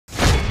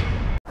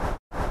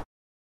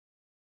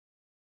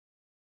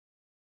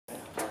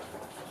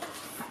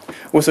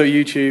Also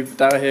YouTube,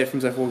 Dara here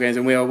from Zephyr Wargames,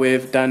 and we are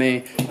with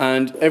Danny,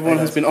 and everyone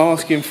has been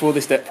asking for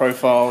this deck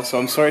profile, so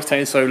I'm sorry it's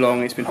taken so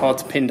long. It's been hard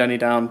to pin Danny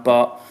down,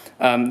 but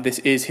this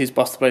is his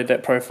Buster Blade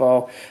deck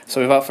profile.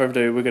 So without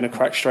further ado, we're going to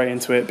crack straight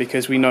into it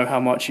because we know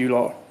how much you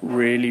lot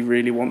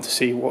really want to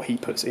see what he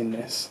puts in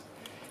this.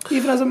 He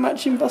even has a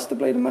matching Buster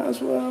Blade mat as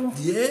well.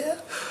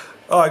 Yeah.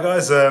 Alright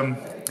guys,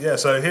 yeah,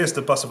 so here's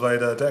the Buster Blade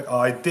deck.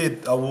 I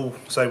will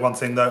say one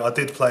thing though, I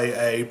did play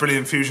a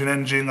Brilliant Fusion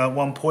engine at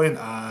one point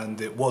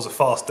and it was a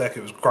fast deck,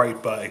 it was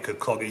great but it could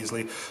clog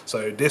easily.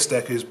 So this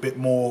deck is a bit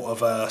more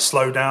of a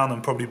slow down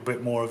and probably a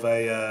bit more of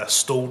a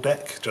stall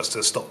deck just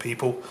to stop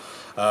people.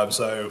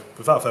 So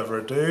without further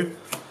ado,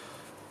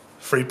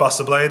 3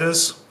 Buster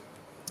Bladers.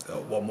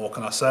 What more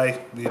can I say?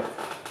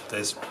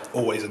 There's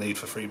always a need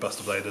for 3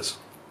 Buster Bladers.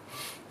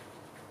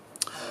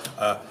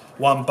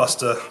 1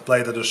 Buster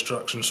Blader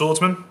Destruction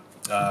Swordsman.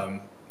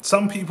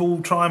 Some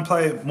people try and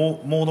play it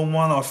more than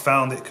one. I've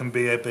found it can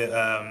be a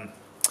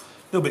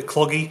little bit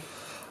cloggy.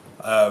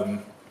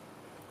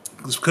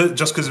 Just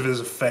because of his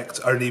effect,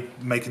 only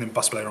making him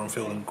Buster Blader on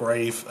field and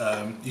grave.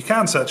 You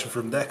can search him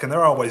from deck, and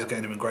there are ways of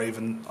getting him in grave,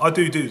 and I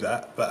do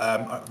that.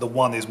 But the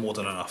 1 is more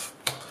than enough.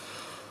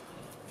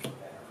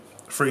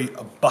 3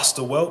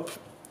 Buster Whelp.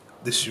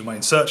 This is your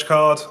main search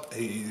card.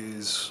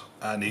 He's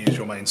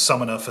your main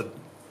summoner for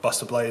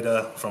Buster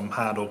Blader from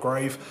hand or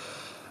grave.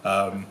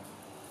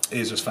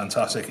 He's just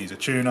fantastic. He's a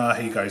tuner.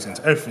 He goes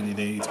into everything you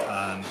need,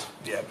 and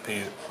yeah,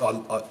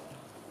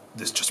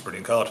 this is just a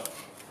brilliant card.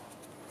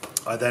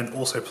 I then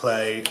also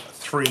play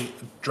 3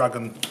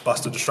 Dragon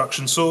Buster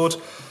Destruction Sword.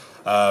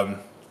 For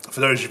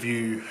those of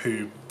you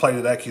who play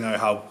the deck, you know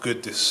how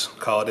good this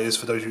card is.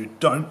 For those of you who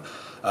don't,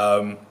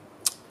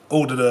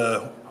 all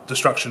the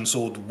Destruction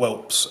Sword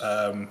whelps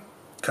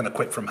can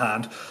equip from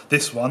hand.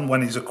 This one,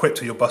 when he's equipped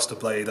to your Buster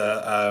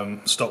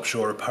Blader, stops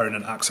your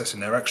opponent accessing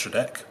their extra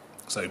deck.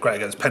 So great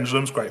against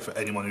pendulums, great for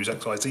anyone who's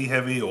XYZ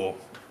heavy or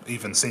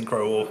even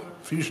synchro or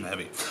fusion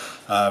heavy.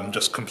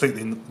 Just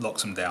completely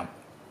locks them down.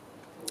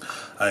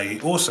 He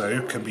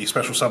also can be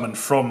special summoned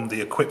from the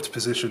equipped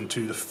position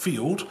to the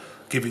field,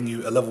 giving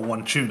you a level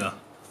 1 tuner.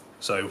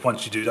 So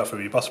once you do that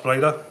for your Buster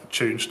Blader,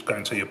 tunes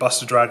going to your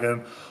Buster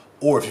Dragon,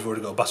 or if you've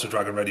already got a Buster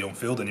Dragon ready on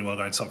field and you want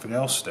to go into something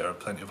else, there are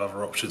plenty of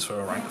other options for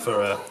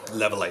a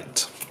level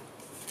 8.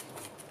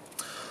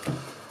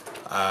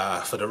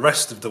 For the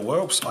rest of the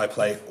whelps, I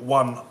play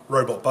 1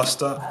 Robot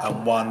Buster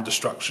and 1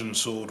 Destruction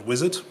Sword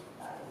Wizard.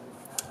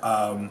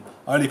 I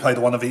only play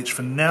the 1 of each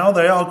for now.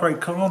 They are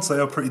great cards, they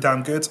are pretty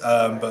damn good,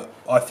 but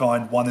I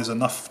find 1 is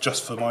enough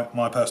just for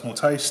my personal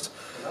taste.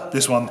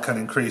 This one can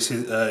increase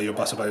your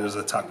Buster Blader's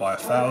attack by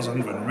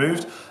 1,000 when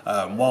removed.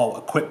 While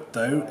equipped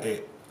though,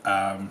 it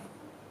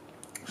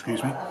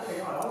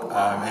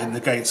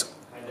negates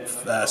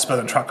spell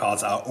and trap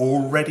cards that are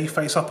already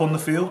face up on the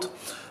field.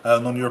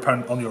 On your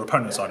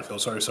opponent's side of the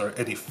field, sorry,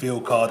 any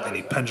field card,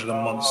 any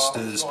pendulum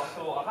monsters,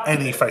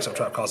 any face-up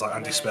trap cards like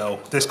anti-spell,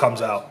 this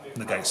comes out,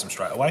 negates them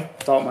straight away.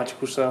 Dark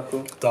Magical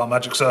Circle. Dark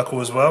Magic Circle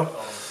as well.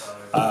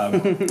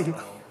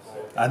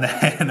 And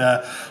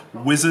then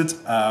Wizard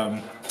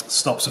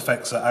stops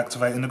effects that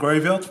activate in the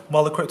graveyard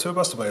while equipped to a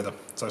Buster Blader.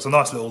 So it's a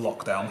nice little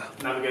lockdown.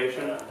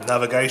 Navigation.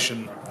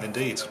 Navigation,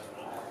 indeed.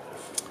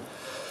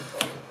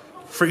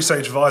 3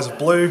 Sage Visor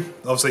Blue.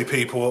 Obviously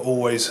people are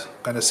always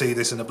going to see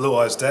this in the Blue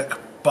Eyes deck,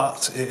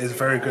 but it is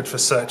very good for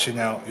searching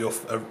out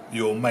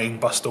your main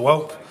Buster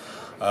Whelp.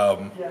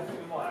 And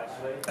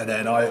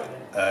then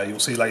you'll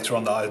see later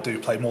on that I do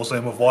play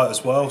Mausoleum of White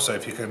as well, so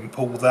if you can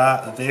pull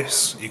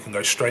this, you can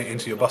go straight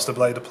into your Buster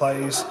Blader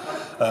plays,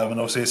 and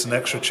obviously it's an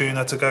extra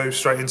tuner to go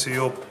straight into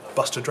your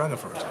Buster Dragon,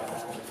 for example.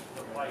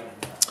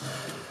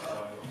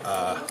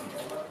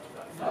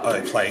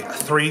 I play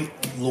 3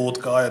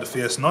 Lord Gaia the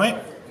Fierce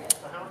Knight.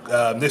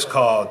 This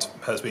card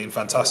has been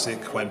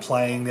fantastic when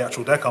playing the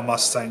actual deck. I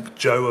must thank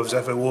Joe of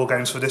Zephyr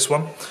Wargames for this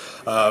one.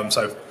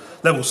 So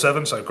level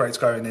 7, so great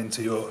going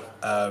into your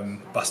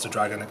Buster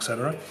Dragon,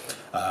 etc.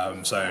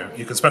 So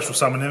you can special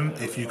summon him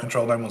if you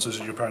control no monsters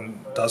and your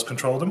opponent does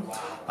control them.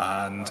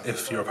 And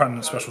if your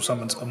opponent special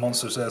summons a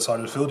monster to their side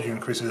of the field, you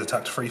increase his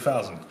attack to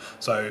 3,000.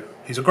 So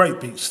he's a great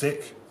beat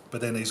stick, but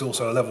then he's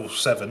also a level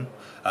 7.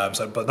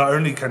 But not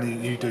only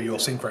can you do your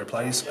synchro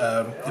plays,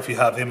 if you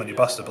have him and your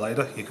Buster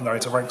Blader, you can go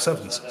into rank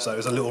 7s. So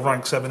it's a little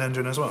rank 7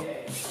 engine as well.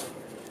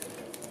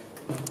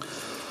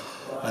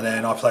 And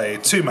then I play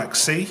 2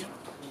 Max C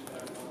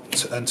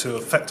and 2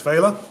 Effect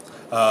Veiler.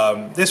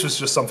 This was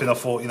just something I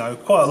thought,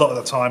 quite a lot of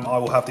the time I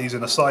will have these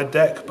in a side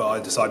deck, but I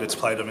decided to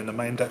play them in the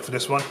main deck for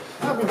this one.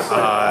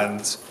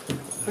 And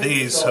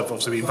these have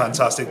obviously been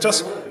fantastic,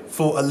 just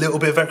for a little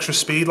bit of extra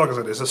speed. Like I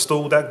said, it's a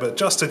stall deck, but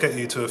just to get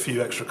you to a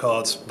few extra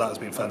cards, that has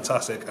been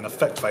fantastic. And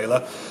Effect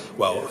Veiler,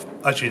 well,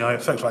 as you know,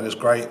 Effect Veiler is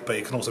great, but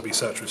you can also be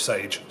searched with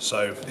Sage.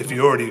 So if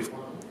you're already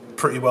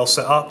pretty well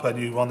set up and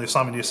you want to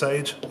summon your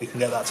Sage, you can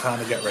get that to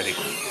hand and get ready.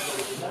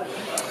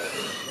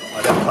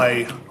 I then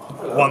play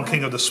 1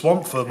 King of the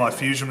Swamp for my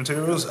fusion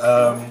materials.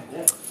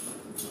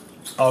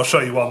 I'll show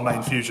you one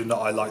main fusion that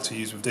I like to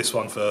use with this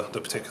one for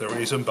the particular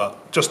reason,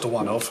 but just the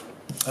one of.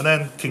 And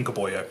then King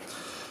Kaboyo.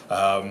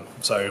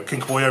 So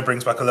King Boyo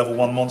brings back a level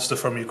 1 monster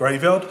from your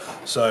graveyard.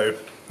 So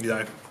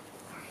you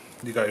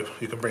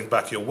can bring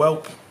back your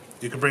whelp.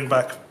 You can bring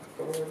back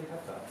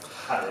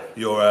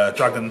your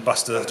Dragon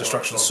Buster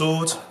Destruction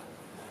Sword,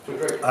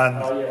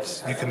 and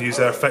you can use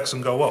their effects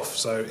and go off.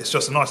 So it's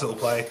just a nice little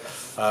play.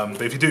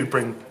 But if you do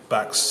bring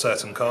back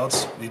certain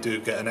cards, you do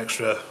get an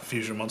extra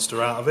fusion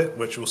monster out of it,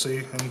 which we'll see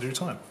in due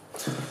time.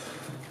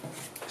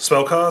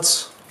 Spell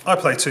cards. I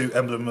play 2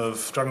 Emblem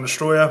of Dragon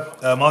Destroyer.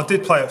 I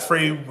did play it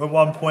free at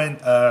one point,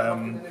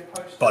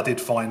 but I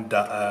did find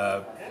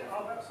that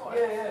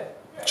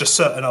just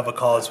certain other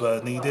cards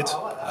were needed.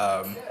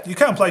 You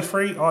can play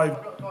free. I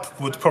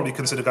would probably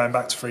consider going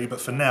back to free, but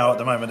for now, at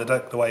the moment, the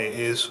deck the way it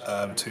is,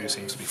 2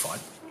 seems to be fine.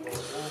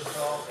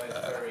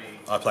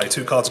 I play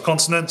 2 cards of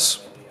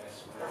Consonance,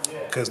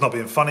 because not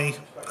being funny,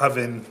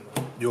 having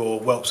your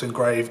whelps in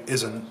grave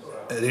isn't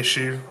an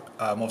issue.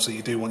 Obviously,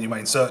 you do want your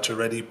main searcher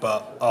ready,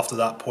 but after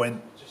that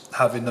point,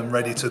 having them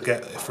ready to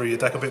get through your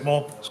deck a bit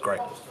more is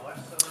great.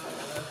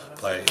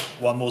 Play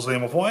 1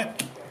 Mausoleum of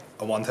White.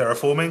 And 1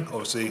 Terraforming,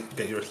 obviously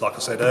get your, like I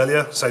said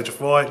earlier, Sage of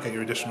White, get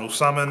your additional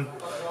summon,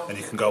 and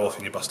you can go off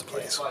in your Buster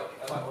plays.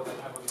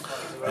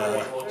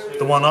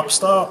 The 1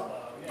 Upstart,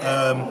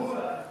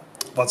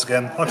 once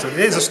again, like I said, it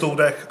is a stall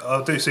deck.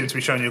 I do seem to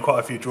be showing you quite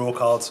a few draw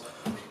cards,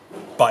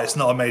 but it's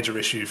not a major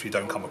issue if you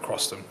don't come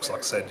across them, because like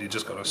I said, you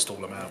just got to stall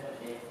them out.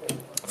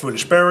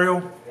 Foolish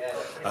Burial,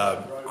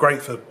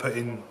 great for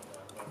putting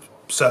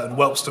certain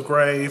whelps to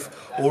grave,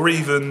 or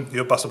even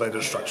your Buster Blader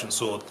Destruction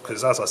Sword,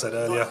 because as I said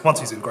earlier, once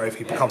he's in grave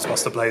he becomes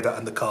Buster Blader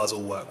and the cards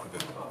all work with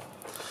him.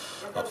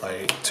 I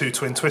play 2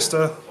 Twin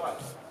Twister,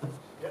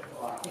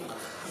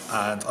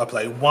 and I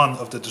play 1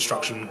 of the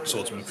Destruction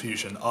Swordsman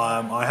Fusion.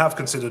 I have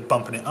considered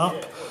bumping it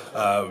up,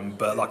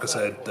 but like I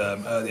said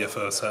earlier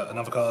for certain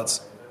other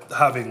cards,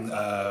 having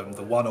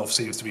the 1-off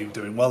seems to be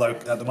doing well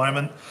at the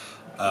moment.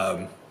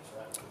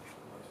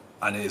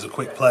 And it is a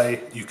quick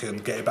play. You can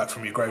get it back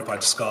from your grave by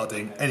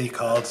discarding any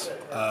cards.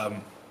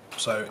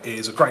 So it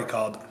is a great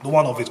card. The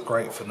 1-off is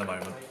great for the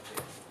moment.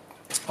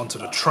 Onto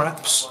the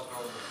traps.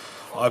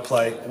 I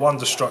play 1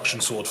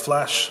 Destruction Sword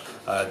Flash.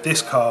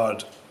 This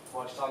card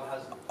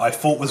I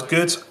thought was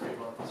good,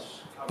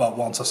 but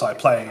once I started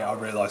playing it I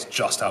realised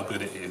just how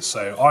good it is.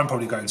 So I'm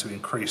probably going to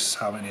increase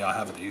how many I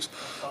have of these.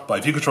 But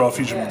if you control a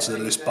fusion monster that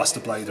lists Buster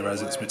Blader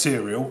as its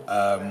material,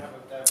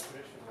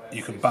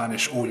 you can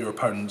banish all your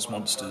opponent's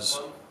monsters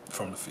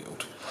from the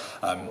field.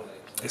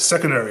 Its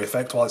secondary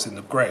effect, while it's in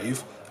the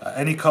grave,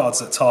 any cards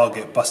that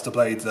target Buster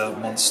Blader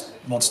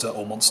monster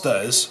or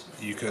monsters,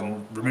 you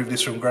can remove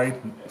this from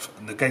grave,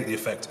 negate the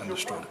effect, and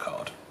destroy the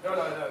card.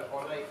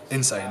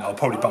 Insane. I'll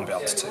probably bump it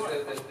up to 2.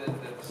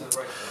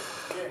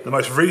 The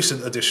most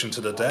recent addition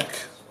to the deck,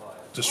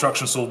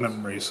 Destruction Sword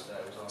Memories.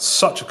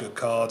 Such a good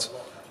card.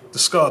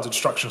 Discard the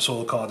Destruction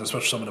Sword card and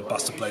special summon a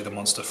Buster Blader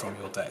monster from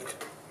your deck.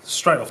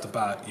 Straight off the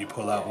bat, you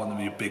pull out one of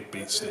your big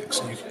beat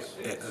sticks.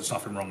 There's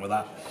nothing wrong with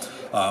that.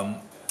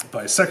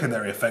 But its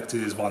secondary effect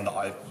is one that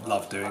I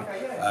love doing.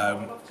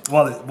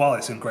 While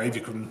it's in grave,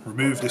 you can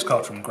remove this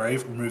card from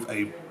grave, remove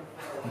a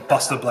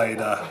Buster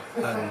Blader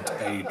and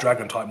a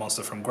Dragon type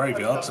monster from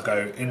graveyard to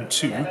go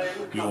into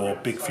your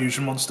big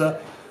fusion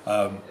monster.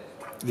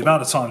 The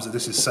amount of times that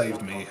this has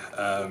saved me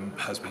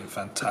has been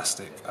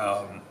fantastic.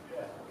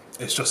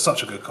 It's just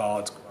such a good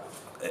card.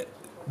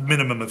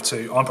 Minimum of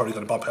 2. I'm probably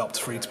going to bump it up to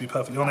 3 to be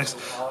perfectly honest,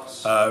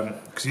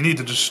 because you need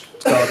to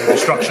discard a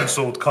Destruction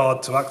Sword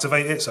card to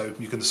activate it, so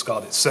you can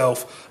discard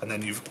itself, and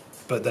then you've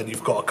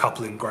got a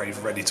couple in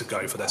grave ready to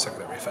go for their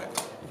secondary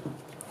effect.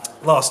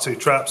 Last 2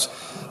 traps,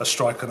 a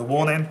strike and a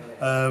warning.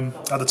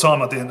 At the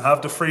time I didn't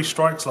have the 3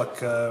 strikes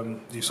like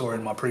you saw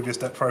in my previous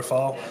deck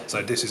profile,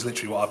 so this is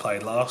literally what I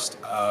played last.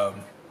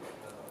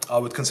 I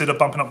would consider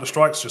bumping up the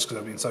strikes just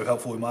because they've been so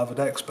helpful in my other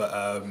decks, but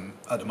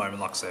at the moment,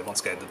 like I said,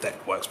 once again, the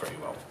deck works pretty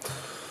well.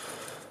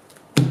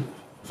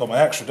 For my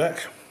extra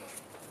deck,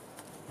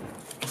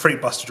 3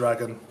 Buster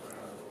Dragon.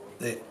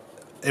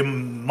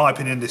 In my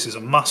opinion, this is a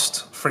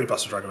must. 3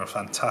 Buster Dragon are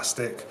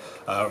fantastic.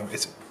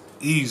 It's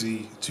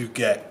easy to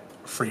get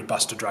 3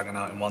 Buster Dragon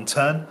out in 1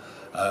 turn,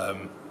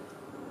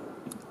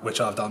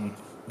 which I've done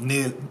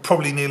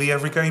probably nearly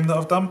every game that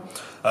I've done.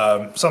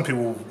 Some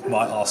people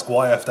might ask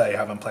why if they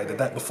haven't played the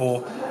deck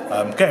before.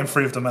 Getting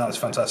 3 of them out is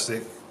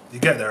fantastic. You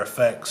get their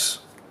effects.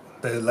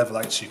 They're level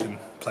 8, so you can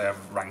play a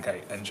rank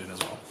 8 engine as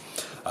well.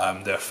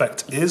 Their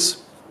effect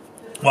is,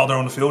 while they're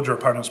on the field, your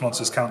opponent's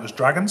monsters count as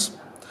dragons,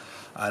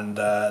 and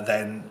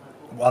then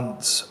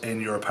once in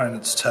your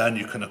opponent's turn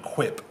you can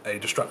equip a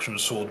Destruction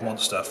Sword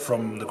monster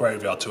from the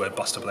graveyard to a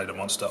Buster Blader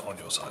monster on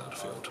your side of the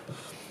field.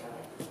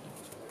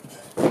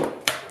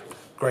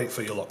 Great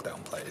for your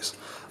lockdown plays.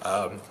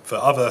 For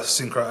other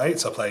Synchro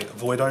 8s, I play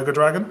Void Ogre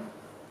Dragon,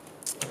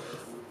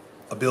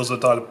 Abilza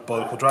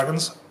Diabolical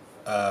Dragons.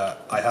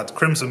 I had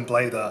Crimson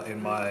Blader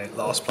in my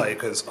last play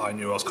because I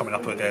knew I was coming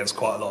up against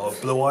quite a lot of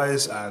Blue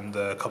Eyes and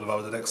a couple of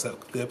other decks that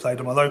get played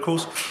in my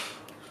locals.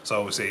 So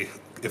obviously,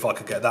 if I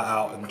could get that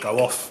out and go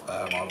off,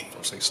 I'll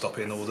obviously stop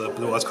in all the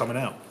Blue Eyes coming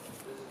out.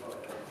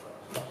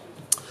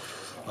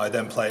 I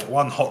then play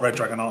one Hot Red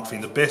Dragon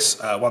Arc-themed Abyss.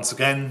 Once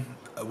again,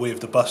 with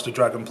the Buster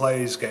Dragon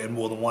plays, getting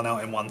more than one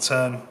out in one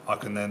turn, I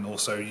can then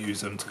also use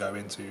them to go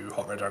into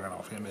Hot Red Dragon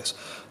Arc-themed Abyss.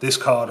 This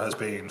card has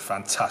been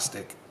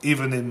fantastic.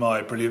 Even in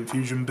my Brilliant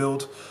Fusion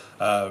build,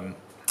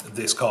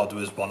 this card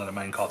was one of the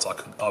main cards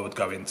I would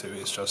go into.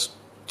 It's just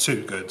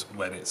too good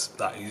when it's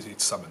that easy to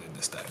summon in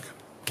this deck.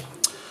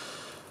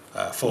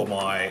 For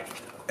my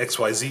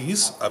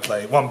XYZs, I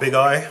play one Big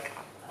Eye,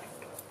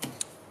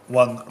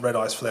 one Red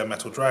Eyes Flare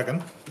Metal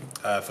Dragon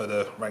for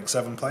the rank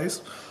 7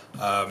 plays.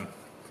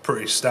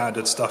 Pretty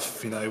standard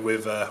stuff, you know,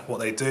 with what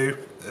they do.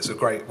 It's a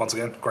great, once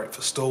again, great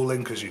for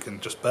stalling because you can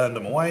just burn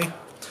them away.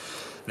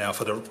 Now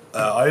for the,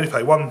 I only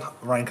play one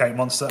rank 8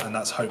 monster, and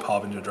that's Hope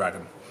Harbinger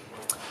Dragon.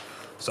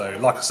 So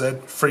like I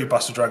said, 3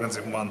 Buster Dragons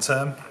in one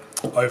turn.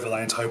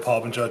 Overlay into Hope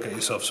Harbinger, get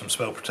yourself some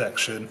spell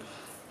protection,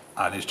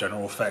 and his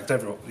general effect.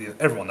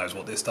 Everyone knows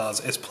what this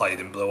does. It's played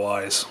in Blue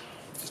Eyes.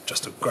 It's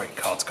just a great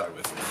card to go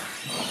with.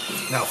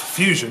 Now for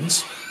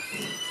fusions,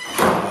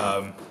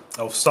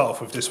 I'll start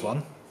off with this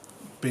one.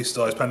 Beast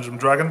Eyes Pendulum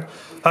Dragon.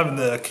 Having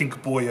the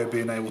Kinkaboyo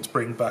being able to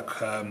bring back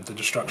the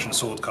Destruction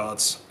Sword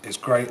cards is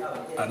great.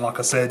 And like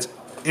I said,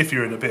 if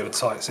you're in a bit of a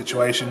tight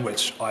situation,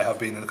 which I have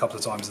been in a couple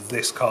of times,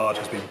 this card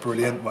has been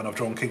brilliant when I've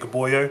drawn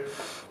Kinkaboyo.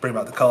 Bring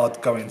back the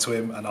card, go into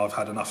him, and I've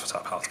had enough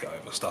tap power to go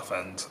over stuff.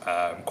 And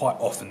quite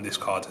often this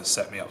card has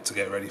set me up to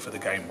get ready for the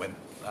game win,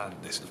 and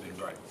this has been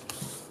great.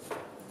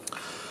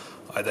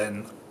 I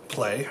then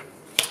play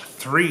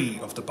 3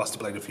 of the Buster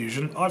Blade of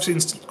Fusion. I've seen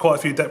quite a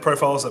few deck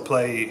profiles that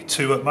play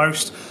 2 at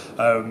most.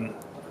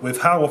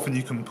 With how often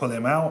you can pull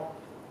him out,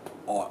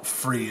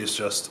 3 is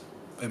just,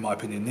 in my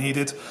opinion,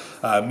 needed.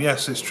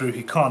 Yes, it's true,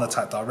 he can't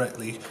attack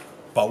directly,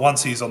 but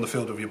once he's on the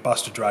field with your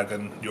Buster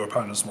Dragon, your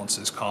opponent's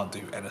monsters can't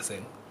do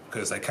anything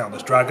because they count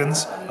as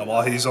dragons, and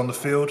while he's on the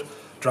field,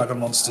 dragon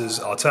monsters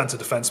are turned to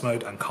defense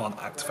mode and can't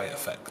activate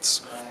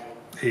effects.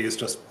 He is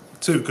just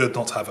too good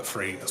not to have it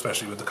free,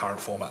 especially with the current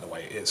format the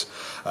way it is.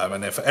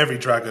 And then for every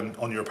dragon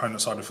on your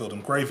opponent's side of the field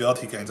and graveyard,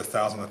 he gains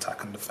 1,000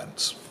 attack and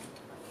defense.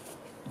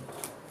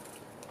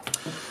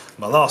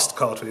 My last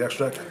card for the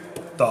extra deck,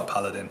 Dark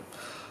Paladin.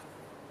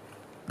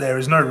 There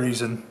is no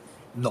reason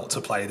not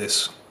to play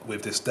this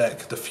with this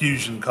deck. The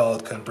fusion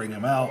card can bring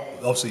him out.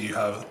 Obviously you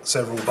have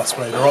several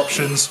Buster Blader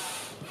options.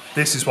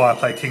 This is why I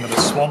play King of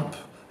the Swamp.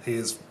 He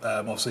is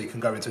obviously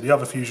can go into the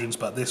other fusions,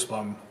 but this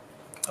one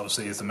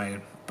obviously is the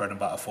main bread and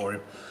butter for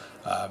him.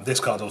 This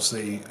card,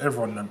 obviously,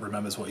 everyone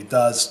remembers what he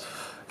does.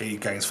 He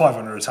gains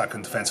 500 attack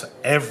and defense for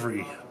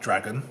every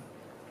dragon,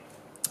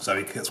 so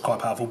he gets quite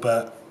powerful,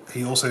 but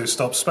he also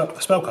stops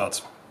spell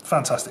cards.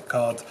 Fantastic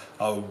card.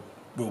 I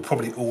will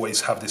probably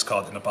always have this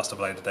card in a Buster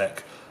Blader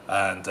deck,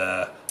 and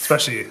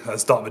especially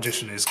as Dark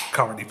Magician is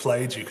currently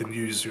played, you can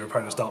use your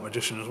opponent's Dark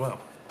Magician as well.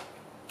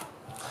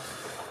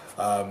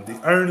 The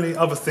only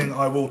other thing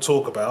I will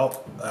talk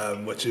about,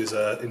 which is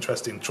an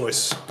interesting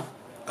choice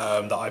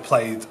that I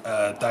played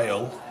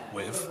Dale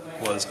with,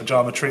 was a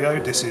Ajama Trio.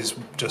 This is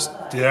just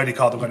the only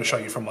card I'm going to show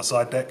you from my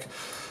side deck.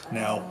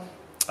 Now,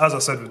 as I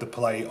said with the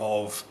play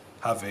of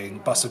having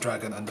Buster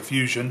Dragon and the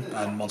Fusion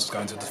and monsters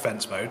going to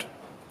defense mode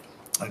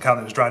and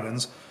counting as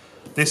dragons,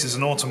 this is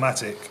an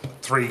automatic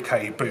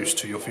 3k boost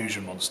to your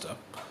Fusion monster.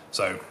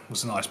 So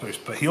it's a nice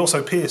boost, but he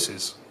also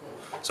pierces.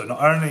 So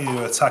not only are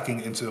you attacking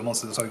into a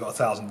monster that's only got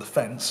 1,000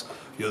 defense,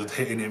 you're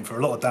hitting him for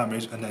a lot of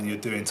damage, and then you're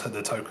doing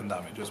the token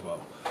damage as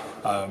well.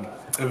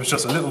 It was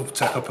just a little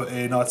tech I put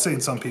in. I'd seen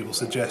some people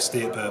suggest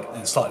it, but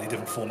in a slightly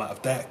different format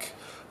of deck.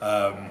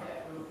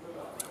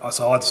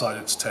 So I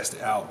decided to test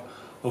it out.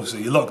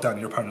 Obviously, you lock down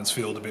your opponent's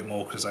field a bit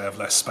more because they have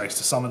less space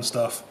to summon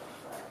stuff.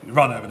 You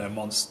run over their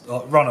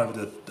run over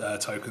the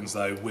tokens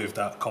though with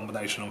that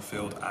combination on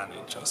field, and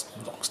it just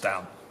locks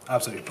down.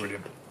 Absolutely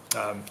brilliant.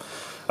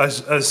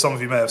 As some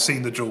of you may have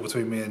seen, the duel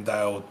between me and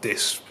Dale,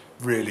 this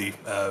really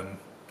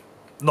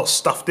not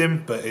stuffed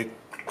him, but it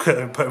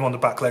put him on the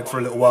back leg for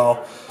a little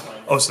while.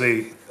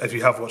 Obviously, if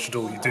you have watched the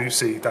duel, you do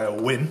see Dale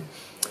win.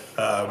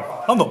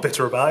 I'm not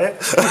bitter about it,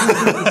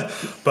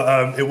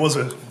 but it was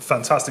a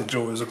fantastic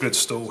duel. It was a good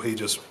stall. He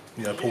just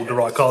pulled the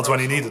right cards when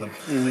he needed them.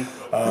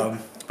 Mm-hmm.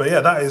 But yeah,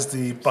 that is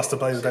the Buster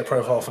Blader deck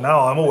profile for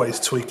now. I'm always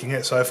tweaking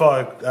it, so if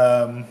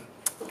I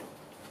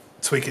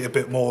tweak it a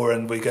bit more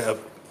and we get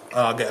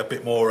a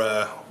bit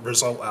more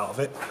result out of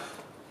it,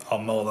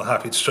 I'm more than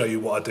happy to show you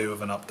what I do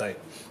with an update.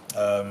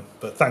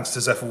 But thanks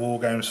to Zephyr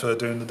Wargames for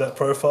doing the deck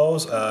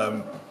profiles.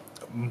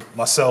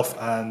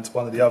 Myself and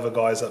one of the other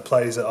guys that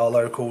plays at our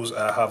locals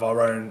have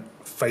our own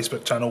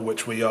Facebook channel,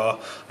 which we are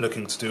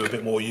looking to do a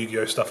bit more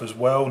Yu-Gi-Oh stuff as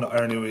well. Not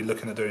only are we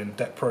looking at doing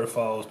deck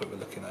profiles, but we're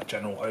looking at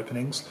general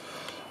openings.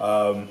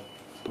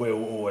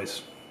 We'll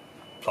always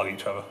plug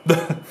each other.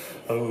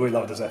 We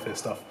love the Zephyr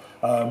stuff.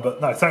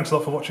 But no, thanks a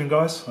lot for watching,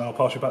 guys, and I'll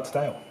pass you back to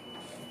Dale.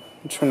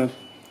 I'm trying to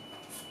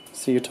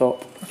see your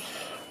top.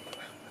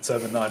 It's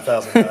over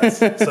 9,000,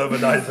 guys. It's over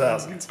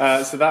 9,000.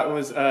 So that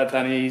was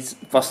Danny's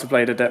Buster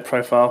Blader deck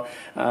profile,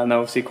 and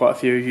obviously quite a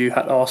few of you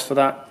had asked for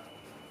that.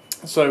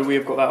 So we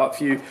have got that up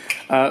for you.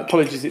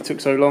 Apologies it took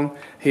so long.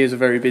 He is a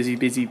very busy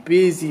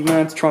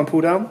man to try and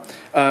pull down.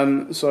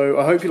 So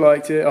I hope you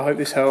liked it. I hope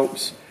this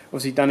helps.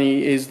 Obviously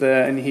Danny is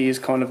there and he is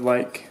kind of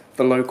like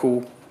the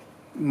local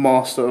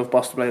master of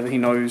Buster Blader.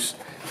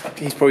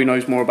 He probably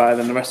knows more about it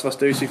than the rest of us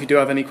do. So if you do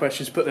have any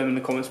questions, put them in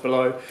the comments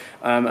below,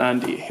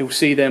 and he'll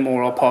see them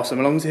or I'll pass them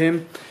along to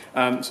him.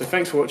 So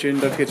thanks for watching.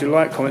 Don't forget to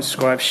like, comment,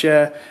 subscribe,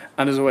 share,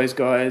 and as always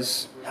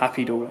guys,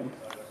 happy dueling.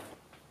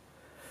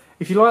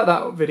 If you like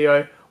that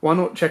video, why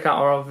not check out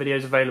our other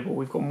videos available.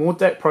 We've got more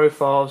deck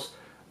profiles,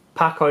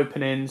 pack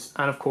openings,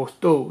 and of course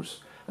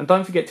duels. And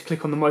don't forget to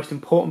click on the most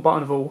important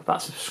button of all,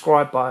 that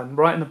subscribe button,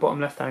 right in the bottom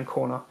left hand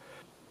corner.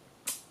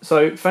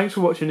 So thanks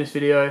for watching this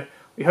video.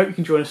 We hope you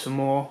can join us some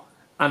more.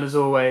 And as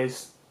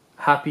always,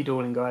 happy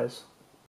dueling guys.